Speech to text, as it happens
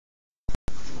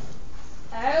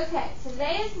Okay, so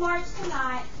today is March the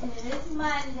 9th, and it is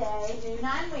Monday, due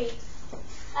 9 weeks.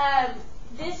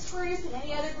 This group and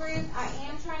any other group, I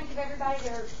am trying to give everybody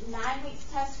their 9 weeks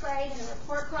test grade and their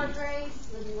report card grades.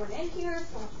 So you weren't in here,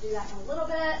 so I'll have to do that in a little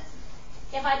bit.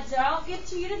 If I don't get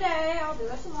to you today, I'll do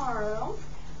it tomorrow.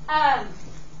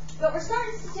 But we're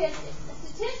starting statistics.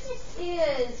 Statistics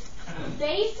is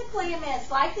basically, it's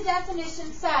like the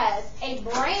definition says, a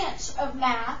branch of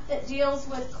math that deals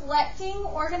with collecting,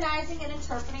 organizing, and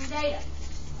interpreting data.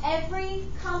 Every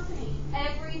company,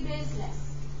 every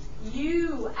business,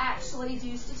 you actually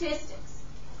do statistics.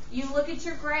 You look at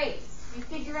your grades. You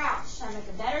figure out, should I make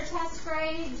a better test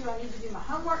grade? Do I need to do my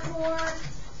homework more?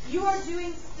 You are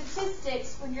doing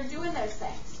statistics when you're doing those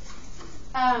things.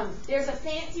 There's a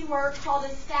fancy word called a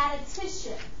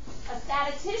statistician. A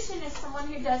statistician is someone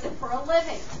who does it for a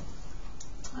living.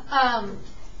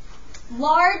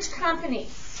 Large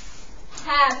companies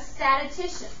have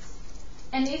statisticians.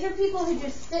 And these are people who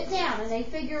just sit down and they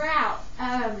figure out,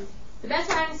 the best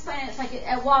way I can explain it is like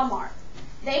at Walmart.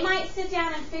 They might sit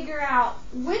down and figure out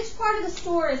which part of the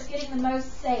store is getting the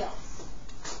most sales.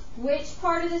 Which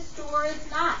part of the store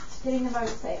is not getting the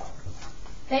most sales.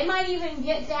 They might even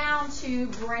get down to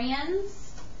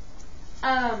brands.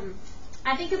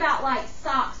 I think about like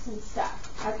socks and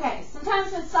stuff. Okay,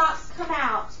 sometimes when socks come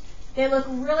out, they look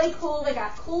really cool. They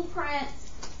got cool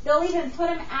prints. They'll even put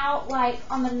them out like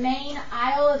on the main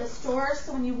aisle of the store,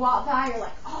 so when you walk by, you're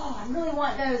like, oh, I really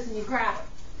want those, and you grab them.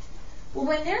 Well,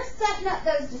 when they're setting up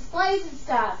those displays and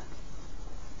stuff,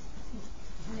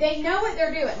 they know what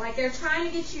they're doing. Like they're trying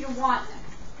to get you to want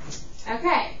them.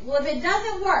 Okay, well, if it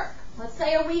doesn't work, let's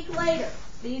say a week later,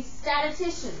 these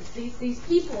statisticians, these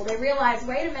people, they realize,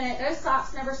 wait a minute, those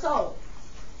socks never sold.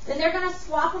 Then they're going to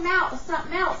swap them out with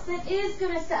something else that is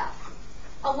going to sell.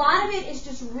 A lot of it is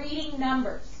just reading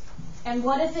numbers. And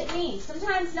what does it mean?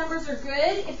 Sometimes numbers are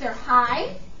good if they're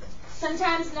high.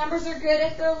 Sometimes numbers are good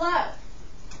if they're low.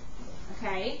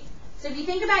 Okay? So if you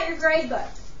think about your grade book,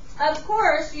 of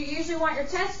course, you usually want your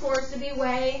test scores to be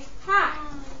way high.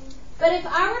 But if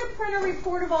I were to print a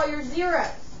report of all your zeros,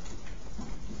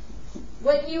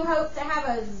 wouldn't you hope to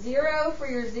have a 0 for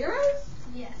your zeros?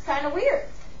 Yes. It's kind of weird.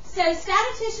 So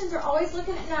statisticians are always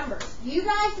looking at numbers. You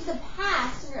guys in the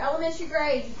past, in your elementary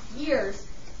grade years,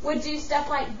 would do stuff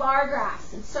like bar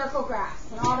graphs and circle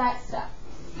graphs and all that stuff.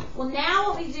 Well, now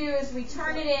what we do is we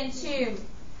turn it into,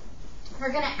 we're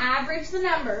going to average the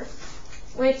numbers,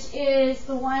 which is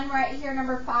the one right here,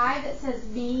 number 5, that says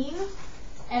mean.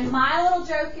 And my little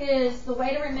joke is, the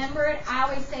way to remember it, I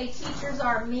always say teachers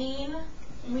are mean.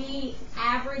 We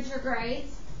average your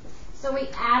grades. So we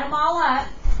add them all up,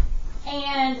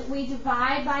 and we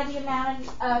divide by the amount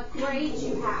of grades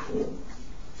you have.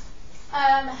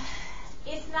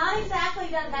 It's not exactly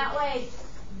done that way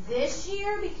this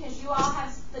year because you all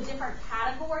have the different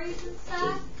categories and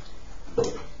stuff.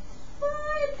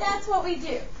 But that's what we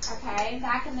do, okay,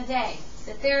 back in the day.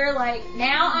 That they're like,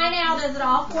 now does it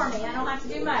all for me. I don't have to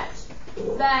do much.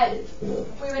 But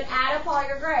we would add up all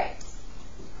your grades.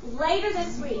 Later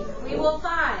this week, we will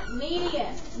find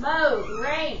median, mode,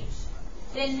 range.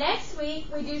 Then next week,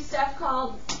 we do stuff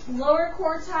called lower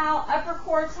quartile, upper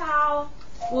quartile.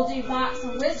 We'll do box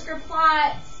and whisker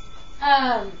plots.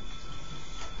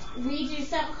 We do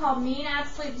something called mean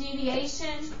absolute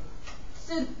deviation.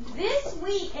 So this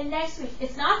week and next week,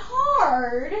 it's not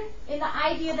hard in the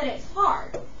idea that it's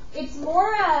hard. It's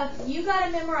more of you got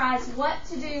to memorize what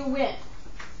to do when.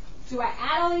 Do I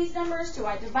add all these numbers? Do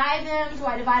I divide them? Do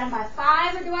I divide them by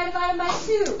 5 or do I divide them by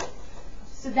 2?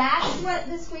 So that's what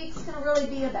this week's going to really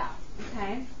be about.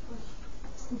 Okay.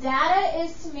 Data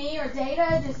is to me, or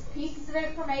data, just pieces of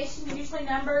information, usually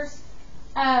numbers.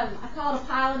 I call it a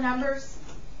pile of numbers.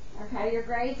 Okay, your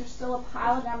grades are still a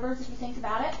pile of numbers if you think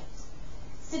about it.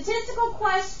 Statistical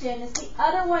question is the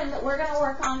other one that we're going to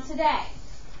work on today.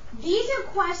 These are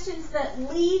questions that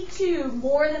lead to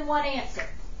more than one answer.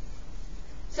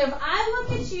 So if I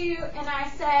look at you and I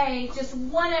say, just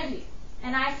one of you,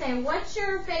 and I say, what's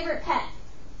your favorite pet?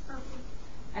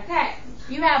 Okay,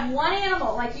 you have one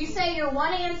animal, like you say your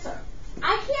one answer.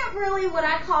 I can't really, what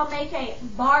I call, make a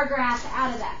bar graph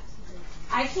out of that.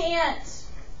 I can't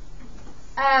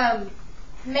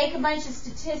make a bunch of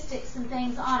statistics and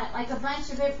things on it, like a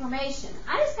bunch of information.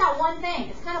 I just got one thing.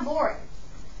 It's kind of boring.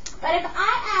 But if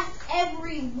I asked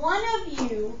every one of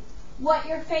you what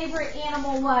your favorite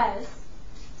animal was,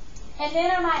 and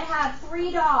then I might have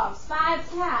 3 dogs,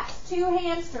 5 cats, 2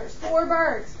 hamsters, 4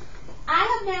 birds,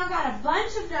 I have now got a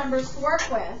bunch of numbers to work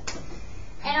with,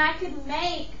 and I could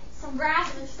make some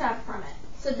graphs and stuff from it.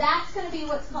 So that's going to be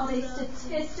what's called a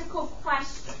statistical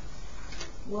question.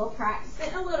 We'll practice it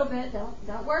in a little bit.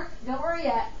 Don't worry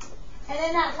yet. And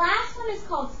then that last one is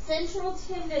called central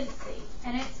tendency.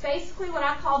 And it's basically what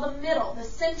I call the middle, the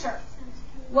center.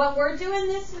 What we're doing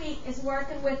this week is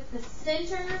working with the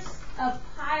centers of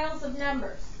piles of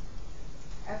numbers.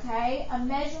 Okay? A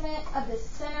measurement of the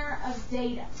center of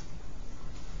data.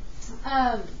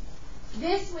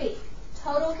 This week,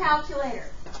 total calculator.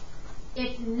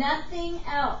 If nothing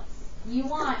else, you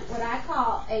want what I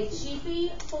call a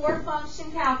cheapy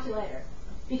 4-function calculator.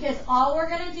 Because all we're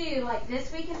going to do, like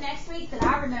this week and next week that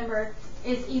I remember,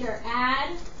 is either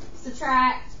add,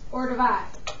 subtract, or divide.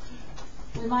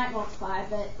 We might multiply,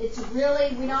 but it's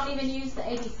really, we don't even use the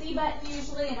ABC button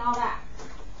usually and all that.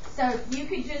 So you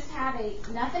could just have if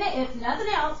nothing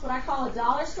else, what I call a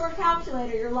dollar store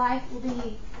calculator, your life will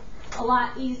be a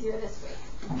lot easier this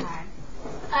week. Okay.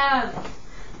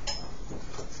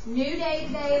 New day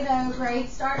today, though.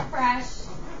 Grades start fresh.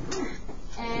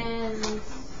 And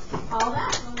all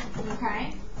that.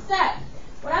 Okay. So,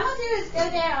 what I'm going to do is go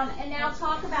down and now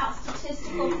talk about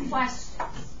statistical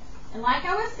questions. And like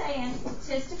I was saying,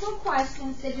 statistical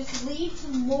questions, they just lead to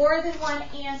more than one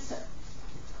answer.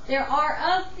 There are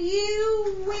a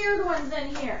few weird ones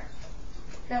in here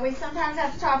that we sometimes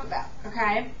have to talk about.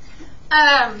 Okay.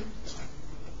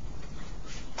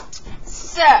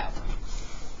 So,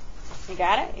 you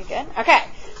got it? You good? Okay.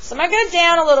 So I'm going to go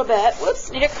down a little bit.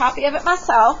 Whoops, need a copy of it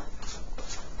myself.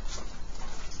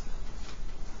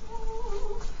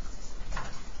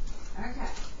 Okay.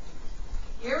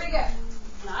 Here we go.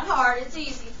 Not hard, it's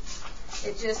easy.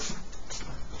 It just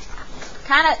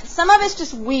some of it's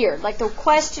just weird. Like the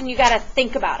question, you got to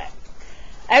think about it.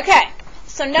 Okay.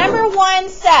 So number 1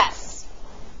 says,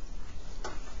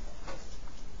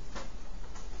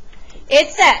 it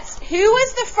says, who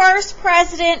was the first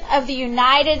president of the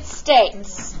United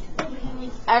States?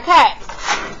 Okay.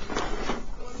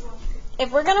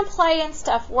 If we're going to play and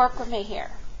stuff, work with me here.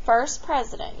 First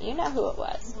president. You know who it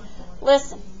was.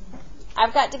 Listen,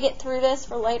 I've got to get through this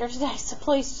for later today, so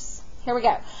please just, here we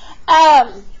go.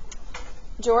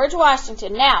 George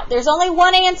Washington. Now, there's only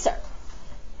one answer.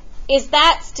 Is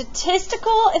that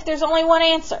statistical if there's only one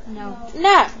answer? No.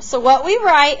 No. So what we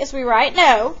write is we write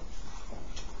no.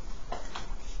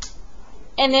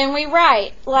 And then we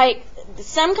write, like,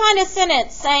 some kind of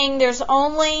sentence saying there's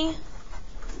only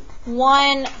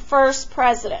one first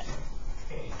president.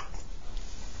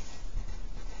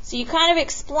 So you kind of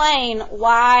explain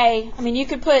why, you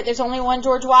could put there's only one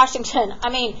George Washington.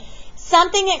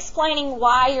 Something explaining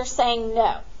why you're saying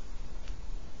no.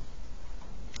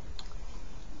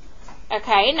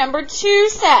 Okay, number 2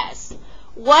 says,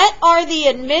 what are the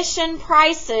admission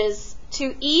prices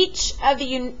to each of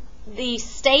the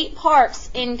state parks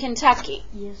in Kentucky?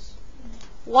 Yes.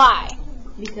 Why?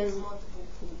 Because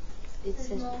it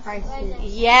says prices.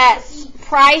 Yes,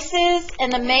 prices,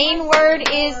 and the main word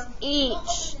is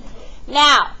each.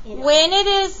 Now, when it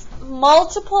is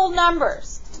multiple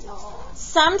numbers,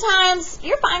 sometimes,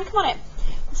 you're fine, come on in.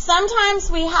 Sometimes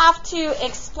we have to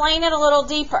explain it a little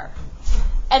deeper.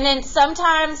 And then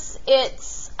sometimes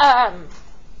it's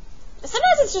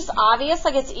just obvious,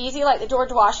 like it's easy, like the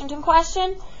George Washington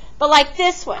question. But like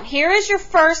this one, here is your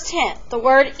first hint, the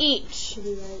word each.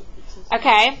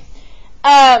 Okay?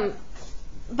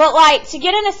 But like to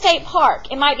get in a state park,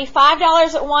 it might be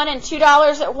 $5 at one and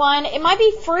 $2 at one. It might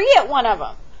be free at one of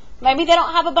them. Maybe they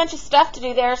don't have a bunch of stuff to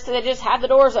do there, so they just have the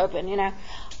doors open,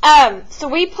 So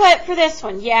we put for this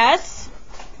one, yes.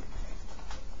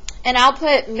 And I'll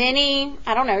put many,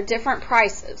 different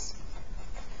prices.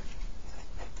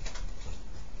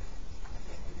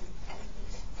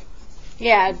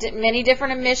 Yeah, many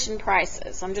different admission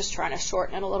prices. I'm just trying to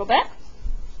shorten it a little bit.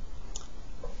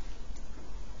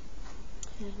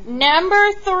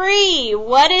 Number 3,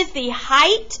 what is the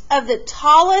height of the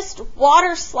tallest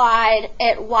water slide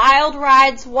at Wild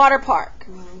Rides Water Park?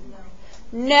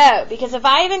 No, because if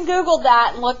I even Googled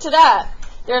that and looked it up,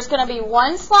 there's going to be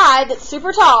one slide that's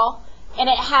super tall, and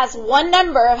it has one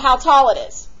number of how tall it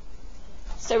is.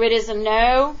 So it is a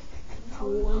no.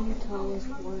 One tallest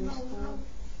water slide.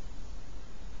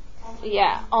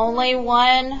 Yeah, only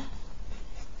one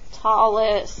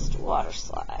tallest water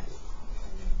slide.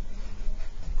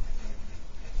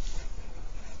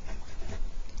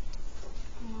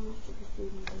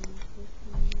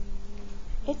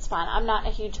 It's fine. I'm not in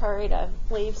a huge hurry to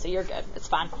leave, so you're good. It's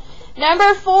fine.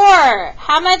 Number 4,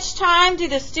 how much time do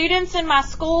the students in my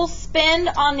school spend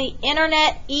on the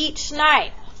internet each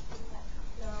night?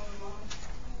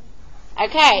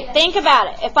 Okay, think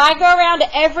about it. If I go around to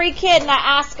every kid and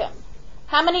I ask them,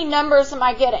 how many numbers am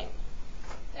I getting?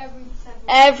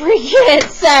 Every kid.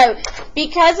 So,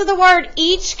 because of the word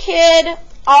each kid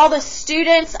all the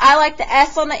students. I like the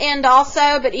S on the end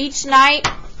also, but each night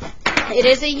it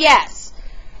is a yes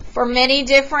for many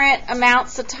different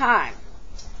amounts of time.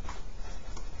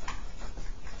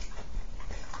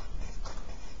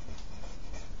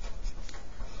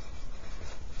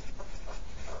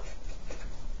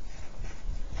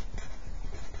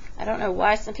 I don't know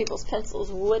why some people's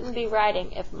pencils wouldn't be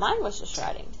writing if mine was just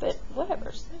writing, but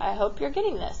whatever. I hope you're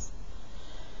getting this.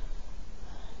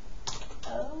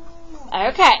 Okay.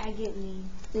 I get mean.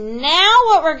 Now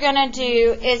what we're going to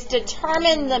do is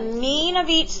determine the mean of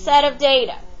each set of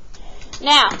data.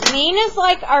 Now, mean is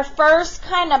like our first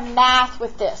kind of math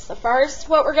with this. The first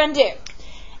what we're going to do.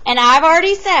 And I've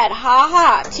already said,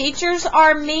 teachers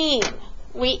are mean.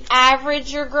 We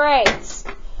average your grades.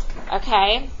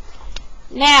 Okay?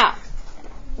 Now,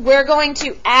 we're going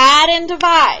to add and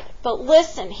divide. But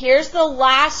listen, here's the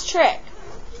last trick.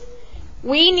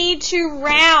 We need to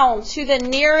round to the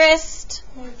nearest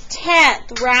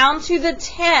tenth. Round to the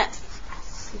tenth.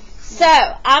 So,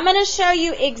 I'm going to show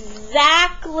you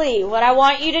exactly what I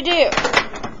want you to do.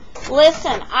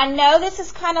 Listen, I know this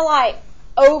is kind of like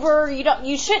over,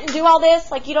 you shouldn't do all this,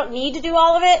 like you don't need to do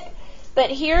all of it. But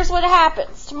here's what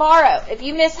happens. Tomorrow, if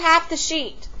you miss half the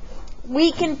sheet,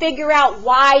 we can figure out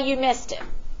why you missed it.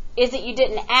 Is it you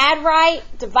didn't add right,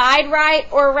 divide right,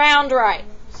 or round right?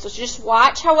 So just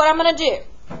watch what I'm going to do.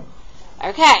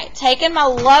 Okay, taking my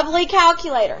lovely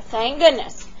calculator, thank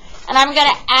goodness. And I'm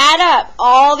going to add up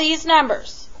all these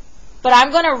numbers. But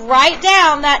I'm going to write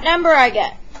down that number I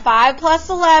get. 5 plus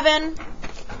 11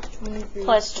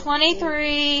 plus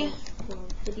 23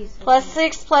 plus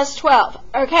 6 plus 12.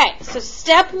 Okay, so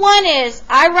step 1 is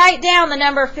I write down the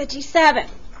number 57.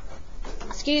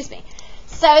 Excuse me.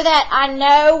 So that I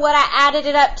know what I added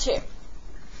it up to.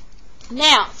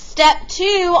 Now, step 2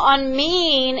 on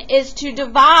mean is to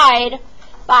divide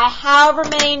by however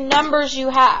many numbers you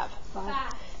have.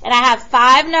 5. And I have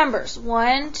 5 numbers.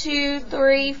 1, 2,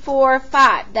 3, 4,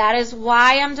 5. That is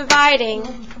why I'm dividing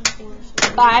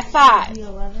by 5.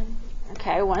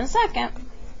 Okay, 1 second.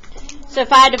 So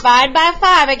if I divide by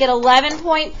 5, I get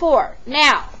 11.4.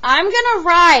 Now, I'm going to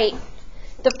write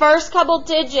the first couple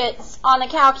digits on the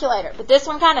calculator, but this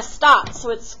one kind of stops, so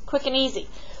it's quick and easy.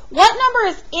 What number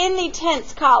is in the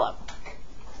tenths column?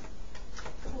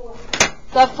 4.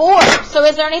 The 4. So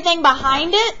is there anything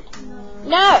behind it?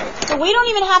 No. So we don't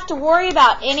even have to worry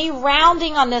about any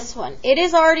rounding on this one. It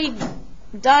is already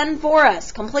done for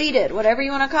us, completed, whatever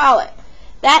you want to call it.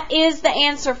 That is the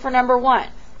answer for number 1.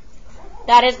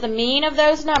 That is the mean of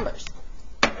those numbers.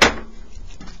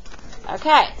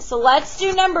 Okay, so let's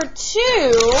do number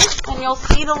 2, and you'll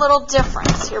see the little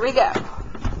difference. Here we go.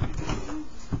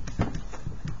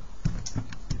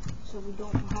 So we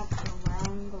don't have to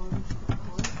round on the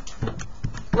point?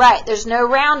 Right, there's no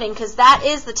rounding because that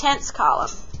is the tenths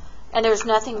column, and there's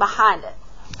nothing behind it.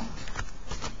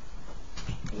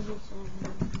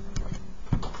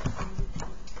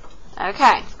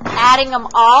 Okay, adding them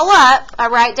all up, I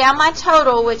write down my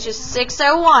total, which is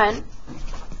 601.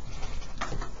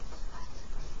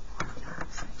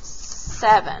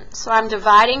 7. So I'm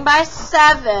dividing by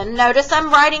 7. Notice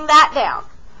I'm writing that down.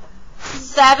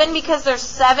 7 because there's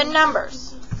 7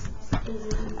 numbers.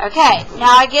 Okay,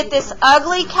 now I get this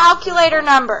ugly calculator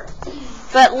number.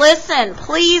 But listen,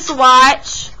 please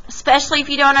watch, especially if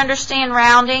you don't understand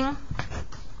rounding.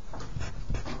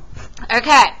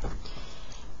 Okay.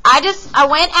 I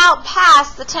went out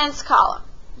past the tenths column,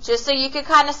 just so you could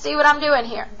kind of see what I'm doing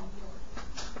here.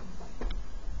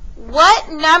 What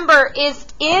number is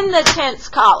in the tenths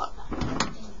column?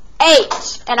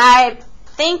 8. And I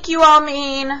think you all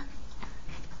mean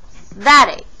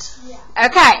that 8. Yeah.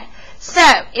 Okay. So,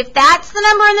 if that's the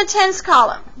number in the tenths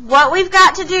column, what we've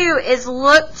got to do is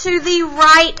look to the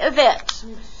right of it.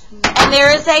 And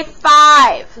there is a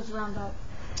 5. Just round up.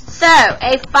 So,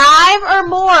 a 5 or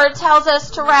more tells us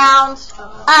to round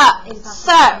up.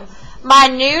 So, my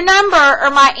new number, or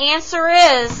my answer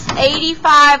is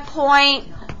 85.9.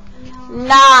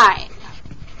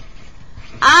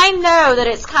 I know that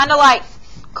it's kind of like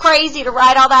crazy to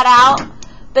write all that out,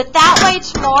 but that way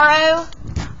tomorrow,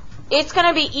 it's going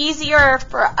to be easier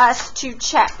for us to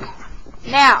check.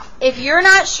 Now, if you're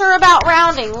not sure about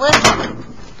rounding, listen,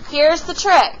 here's the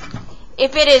trick.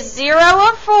 If it is 0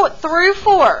 or 4, through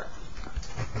 4,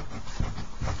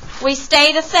 we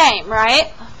stay the same,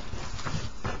 right?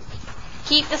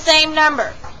 Keep the same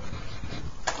number.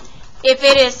 If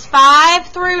it is 5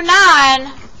 through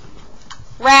 9,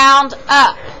 round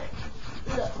up.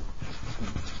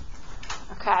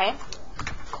 Okay.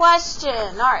 Question.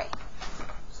 All right.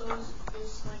 So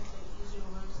it's like the easier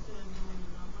ones to doing the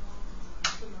number line,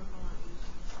 the number line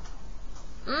easier.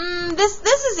 This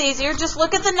is easier. Just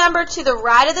look at the number to the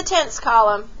right of the tens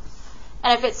column,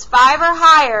 and if it's 5 or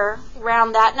higher,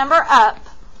 round that number up.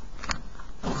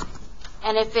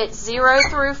 And if it's 0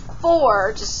 through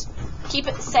 4, just keep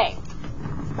it the same.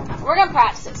 We're going to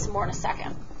practice it some more in a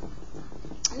second.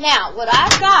 Now, what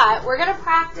I've got, we're going to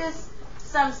practice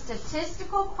some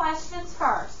statistical questions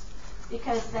first,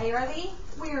 because they are the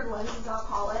weird ones, as I'll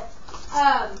call it.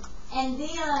 And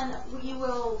then we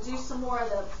will do some more of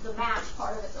the math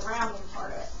part of it, the rounding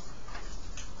part of it.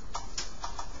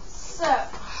 So,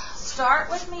 start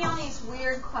with me on these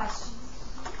weird questions.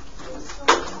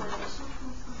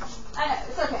 I know,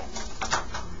 it's okay.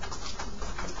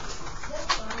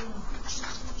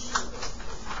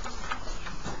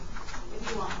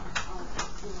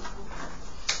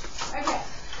 Okay.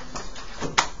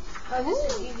 Oh, this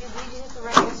is easy. We just have to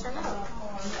write yes or no.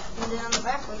 And then on the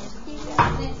back one, just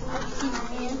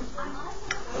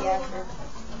yeah, sure.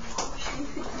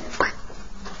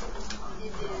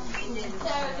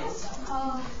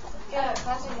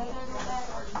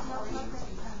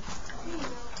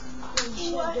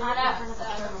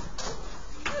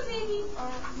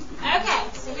 Okay,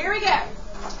 so here we go.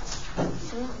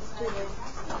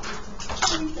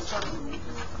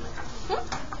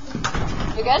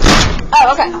 You good?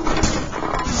 Oh, okay.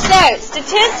 So,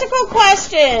 statistical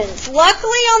questions. Luckily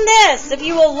on this, if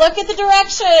you will look at the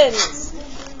directions,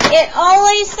 it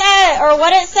only says, or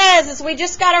what it says is we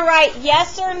just got to write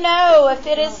yes or no if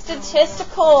it is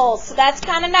statistical. So that's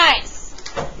kind of nice.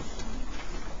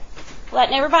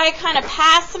 Letting everybody kind of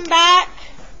pass them back.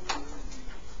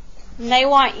 And they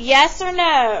want yes or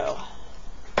no.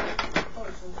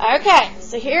 Okay,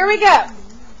 so here we go.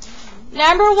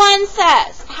 Number 1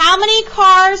 says, how many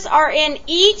cars are in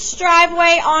each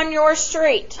driveway on your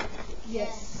street?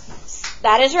 Yes.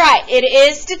 That is right. It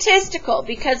is statistical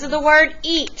because of the word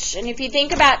each. And if you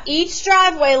think about each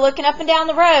driveway looking up and down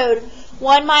the road,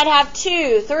 one might have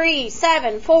 2, 3,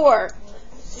 7, 4.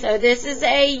 So this is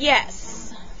a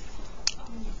yes.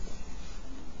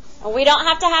 And we don't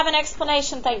have to have an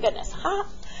explanation, thank goodness. Huh?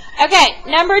 Okay,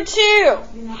 number 2.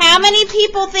 How many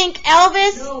people think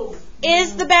Elvis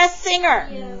is the best singer?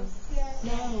 No.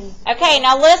 Okay,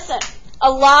 now listen.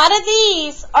 A lot of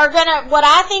these are what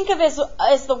I think of is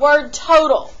the word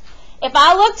total. If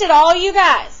I looked at all you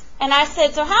guys and I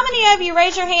said, so how many of you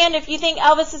raise your hand if you think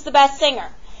Elvis is the best singer?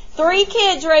 3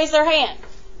 kids raise their hand.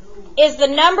 Is the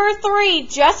number 3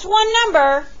 just one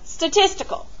number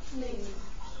statistical?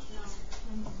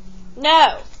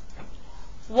 No.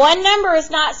 One number is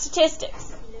not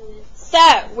statistics.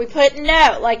 So, we put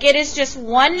no, like it is just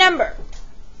one number.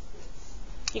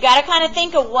 You got to kind of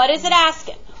think of what is it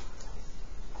asking.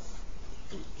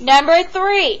 Number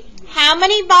 3, how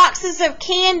many boxes of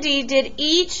candy did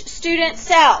each student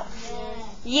sell?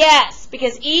 Yes,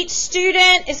 because each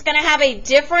student is going to have a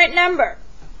different number.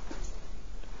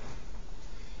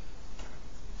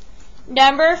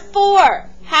 Number 4,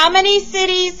 how many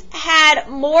cities had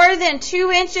more than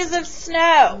 2 inches of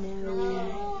snow?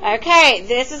 Okay,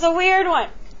 this is a weird one.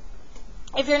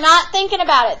 If you're not thinking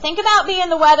about it, think about being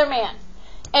the weatherman.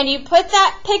 And you put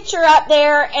that picture up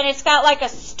there and it's got like a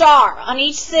star on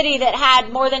each city that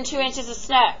had more than 2 inches of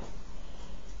snow.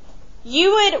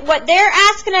 What they're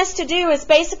asking us to do is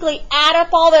basically add up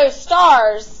all those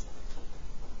stars.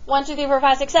 1, 2, 3, 4,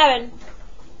 5, 6, 7.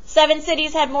 7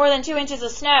 cities had more than 2 inches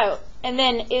of snow. And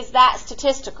then, is that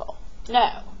statistical?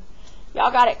 No.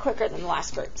 Y'all got it quicker than the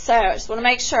last group. So, I just want to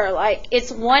make sure, like,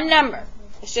 it's one number.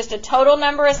 It's just a total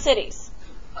number of cities.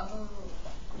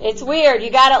 It's weird. You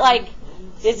got it like,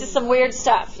 this is some weird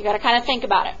stuff. You got to kind of think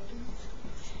about it.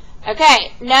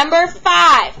 Okay, number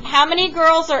 5. How many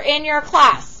girls are in your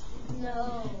class?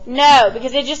 No,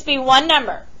 because it'd just be one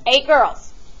number. 8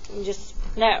 girls. You just,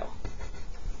 no.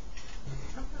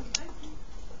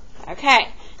 Okay.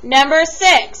 Number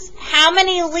 6, how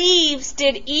many leaves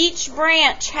did each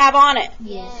branch have on it?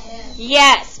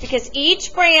 Yes, because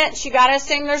each branch, you got to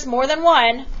assume there's more than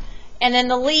one, and then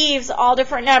the leaves, all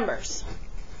different numbers.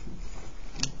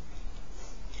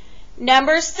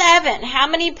 Number 7, how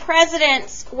many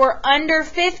presidents were under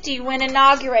 50 when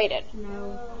inaugurated?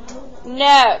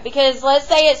 No, because let's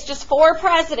say it's just 4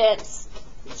 presidents.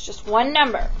 It's just one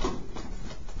number.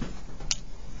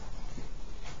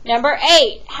 Number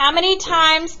 8, how many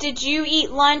times did you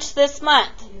eat lunch this month?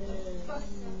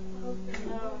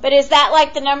 But is that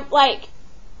like the number, like,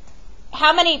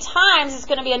 how many times is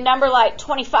going to be a number like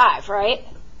 25, right?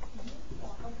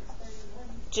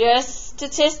 Just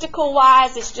statistical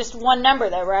wise, it's just one number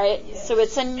though, right? So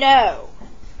it's a no.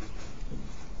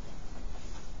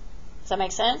 Does that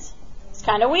make sense? It's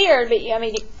kind of weird, but I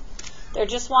mean, they're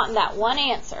just wanting that one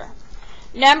answer.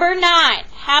 Number 9,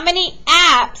 how many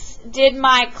apps did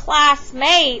my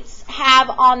classmates have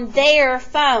on their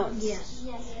phones?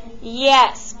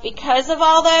 Yes, because of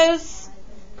all those.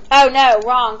 Oh, no,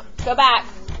 wrong. Go back.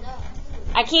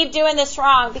 I keep doing this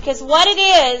wrong because what it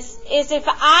is if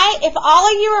all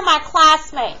of you are my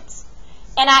classmates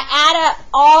and I add up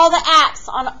all the apps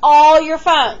on all your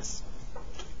phones,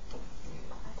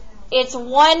 it's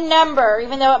one number.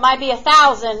 Even though it might be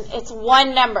 1,000, it's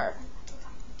one number.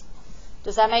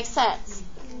 Does that make sense?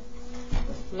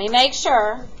 Let me make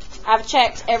sure. I've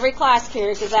checked every class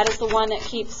period because that is the one that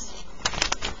keeps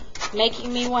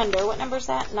making me wonder. What number is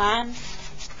that? 9?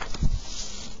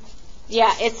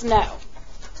 Yeah, it's no.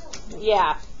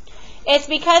 Yeah. It's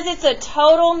because it's a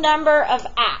total number of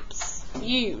apps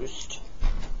used.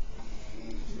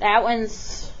 That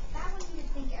one's... That one you'd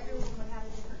think everyone would have a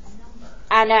different number.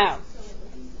 I know.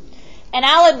 And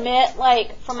I'll admit,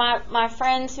 like, for my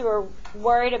friends who are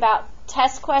worried about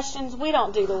test questions, we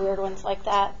don't do the weird ones like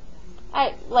that.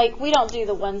 We don't do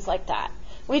the ones like that.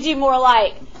 We do more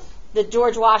like the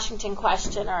George Washington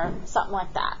question or something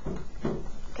like that.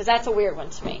 Because that's a weird one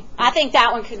to me. I think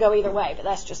that one could go either way, but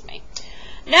that's just me.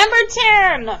 Number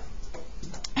 10.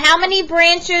 How many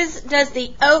branches does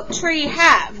the oak tree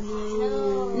have?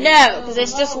 No, because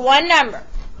it's just one number.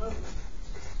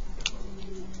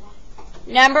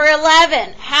 Number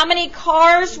 11. How many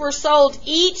cars were sold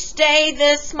each day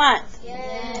this month?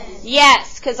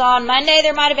 Yes, because on Monday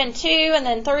there might have been 2, and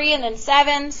then 3, and then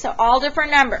 7, so all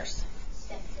different numbers.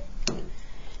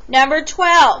 Number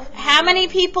 12. How many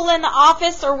people in the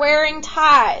office are wearing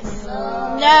ties?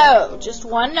 No, just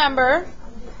one number.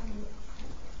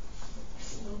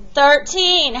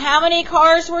 13. How many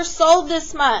cars were sold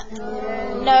this month?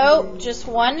 No, just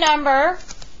one number.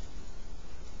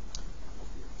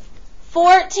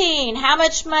 14. How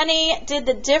much money did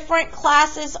the different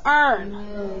classes earn?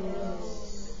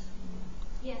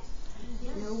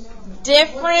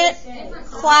 Different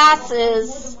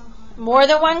classes, more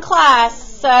than one class,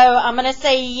 so I'm going to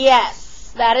say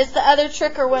yes. That is the other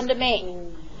tricker one to me.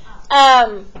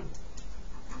 Yeah.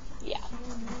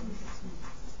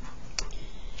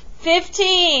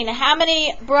 15. How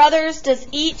many brothers does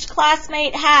each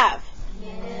classmate have?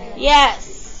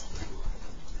 Yes.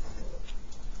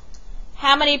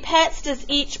 How many pets does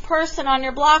each person on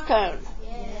your block own?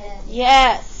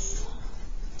 Yes.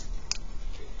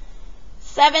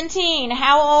 17.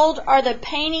 How old are the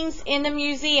paintings in the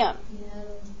museum?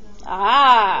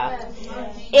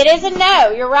 It is a no.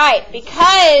 You're right.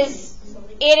 Because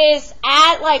it is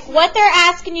what they're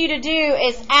asking you to do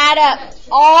is add up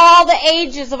all the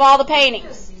ages of all the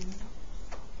paintings.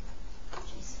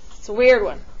 It's a weird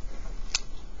one.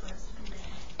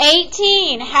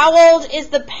 18. How old is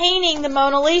the painting, the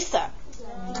Mona Lisa?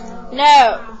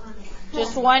 No.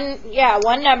 Just one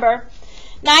number.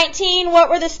 19. What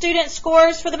were the students'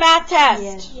 scores for the math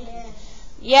test?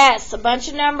 Yes, a bunch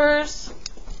of numbers.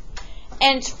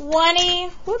 And 20.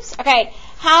 Okay.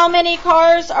 How many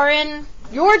cars are in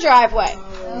your driveway?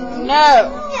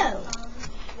 No.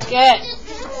 Good.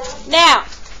 Now,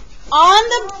 on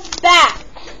the back.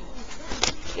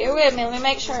 Here with me. Let me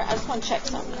make sure. I just want to check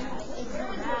something.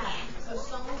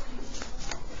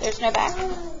 There's no back?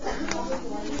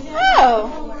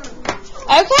 Oh.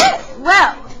 Okay.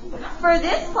 Well, for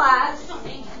this class,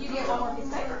 you get one more piece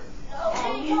of paper.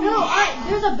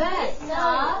 There's a back.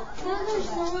 No, there's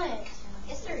not.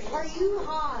 Yes, there is. Are you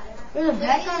high? There's a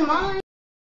back on mine.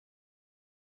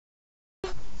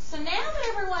 So now that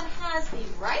everyone has the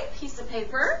right piece of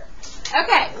paper,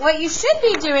 okay, what you should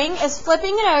be doing is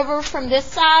flipping it over from this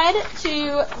side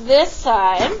to this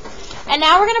side. And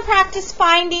now we're going to practice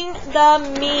finding the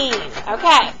mean.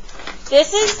 Okay,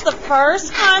 this is the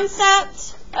first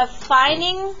concept of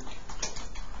finding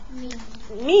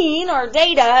mean or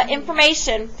data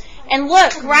information. And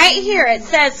look, right here it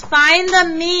says find the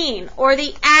mean or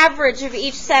the average of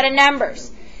each set of numbers.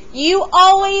 You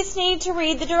always need to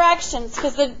read the directions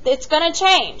because it's going to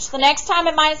change. The next time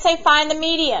it might say find the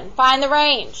median, find the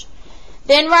range.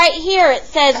 Then right here it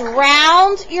says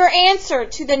round your answer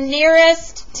to the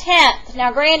nearest tenth.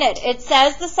 Now granted, it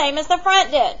says the same as the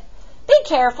front did. Be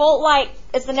careful, like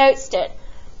as the notes did.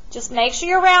 Just make sure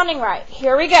you're rounding right.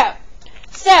 Here we go.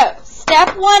 So,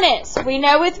 step 1 is, we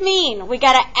know with mean, we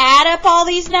got to add up all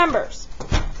these numbers.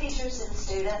 Teachers and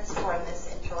students for this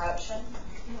interruption.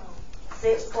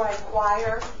 6th grade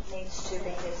choir needs to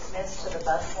be dismissed to the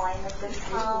bus lane at this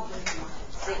time.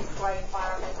 6th grade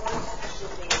choir members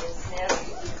should be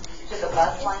dismissed to the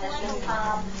bus lane at this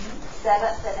time.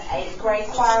 7th and 8th grade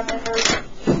choir members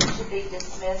should be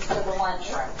dismissed to the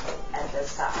lunchroom at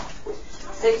this time.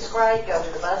 6th grade, go to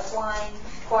the bus lane.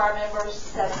 choir members,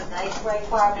 7th and 8th grade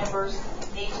choir members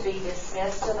need to be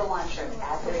dismissed to the lunchroom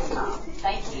at this time.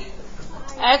 Thank you.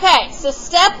 Okay, so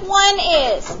step 1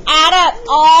 is add up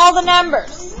all the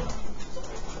numbers.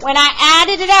 When I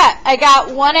added it up, I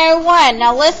got 101.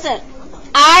 Now listen,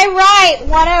 I write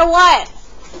 101.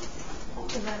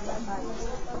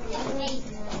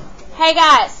 Hey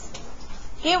guys,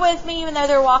 get with me even though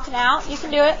they're walking out. You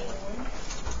can do it.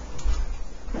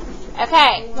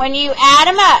 Okay, when you add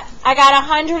them up, I got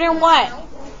 101.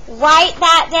 Write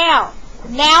that down.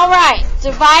 Now write,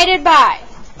 divided by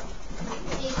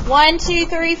 1, 2,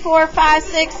 3, 4, 5,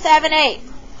 6, 7, 8.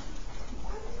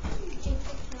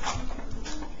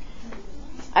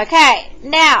 Okay,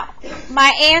 now,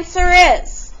 my answer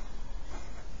is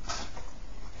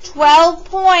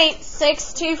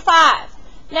 12.625.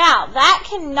 Now, that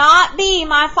cannot be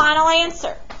my final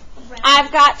answer.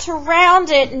 I've got to round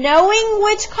it, knowing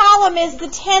which column is the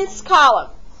tenths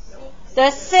column.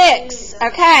 The 6.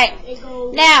 Okay,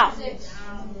 now,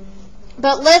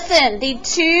 but listen, the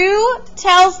 2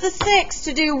 tells the 6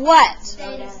 to do what?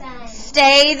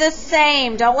 Stay the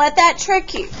same. Don't let that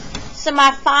trick you. So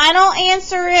my final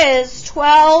answer is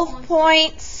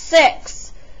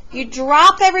 12.6. You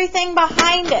drop everything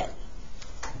behind it.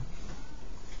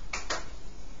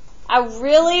 I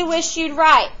really wish you'd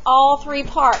write all 3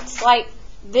 parts, like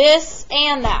this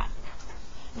and that.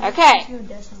 Okay.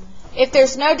 If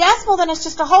there's no decimal, then it's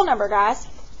just a whole number, guys.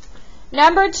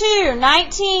 Number 2,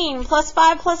 19 plus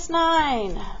 5 plus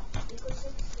 9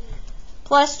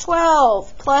 plus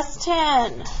 12 plus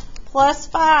 10 plus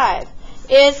 5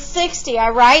 is 60. I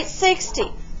write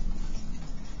 60.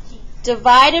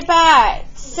 Divided by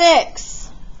 6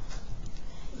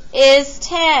 is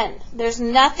 10. There's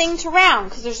nothing to round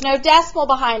because there's no decimal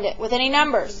behind it with any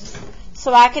numbers.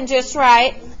 So I can just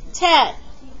write 10.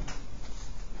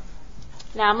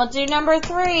 Now I'm going to do number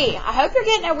 3. I hope you're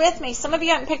getting it with me. Some of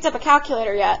you haven't picked up a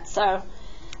calculator yet. So,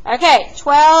 okay,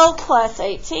 12 plus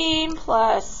 18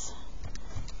 plus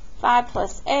 5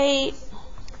 plus 8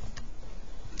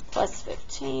 plus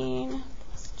 15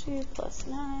 plus 2 plus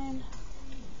 9,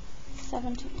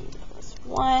 17 plus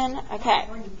 1. Okay,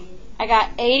 I got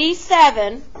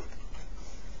 87. 2, 3,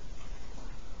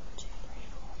 4,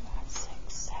 5, 6,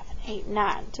 7, 8,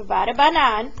 9 divided by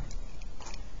 9.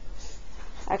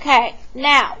 Okay,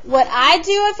 now, what I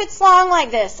do if it's long like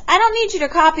this, I don't need you to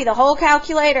copy the whole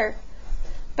calculator,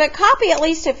 but copy at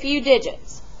least a few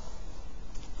digits.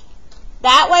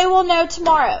 That way we'll know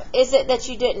tomorrow, is it that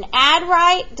you didn't add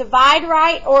right, divide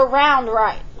right, or round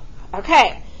right?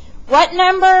 Okay, what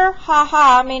number?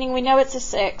 Ha-ha, meaning we know it's a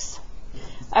 6.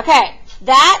 Okay,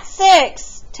 that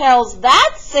 6 tells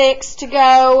that 6 to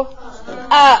go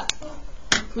up.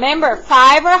 Remember,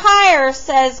 5 or higher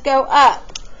says go up.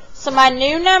 So my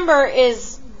new number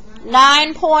is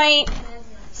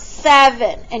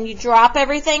 9.7, and you drop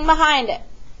everything behind it.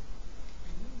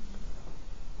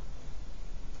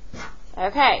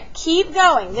 Okay, keep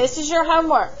going. This is your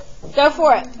homework. Go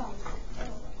for it.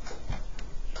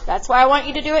 That's why I want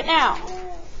you to do it now.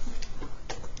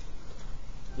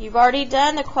 You've already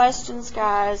done the questions,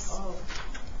 guys.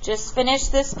 Just finish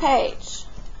this page.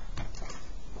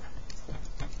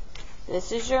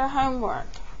 This is your homework.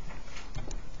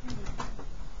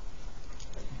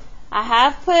 I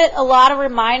have put a lot of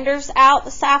reminders out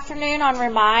this afternoon on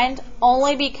Remind,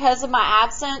 only because of my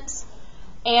absence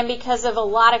and because of a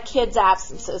lot of kids'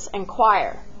 absences in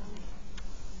choir.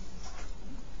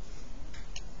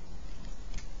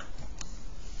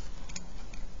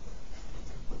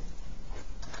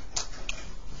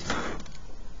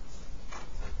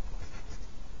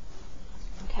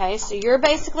 Okay, so you're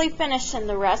basically finishing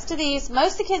the rest of these.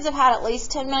 Most of the kids have had at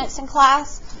least 10 minutes in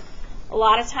class. A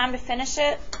lot of time to finish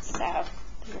it, so you're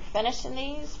finishing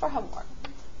these for homework.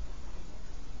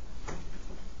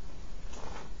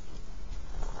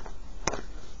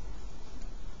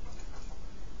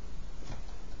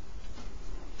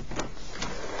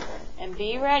 And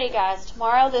be ready, guys.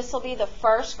 Tomorrow this will be the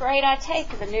first grade I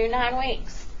take of the new 9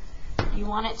 weeks. You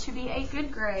want it to be a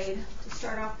good grade to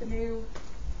start off the new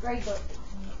grade book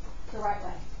the right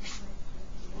way.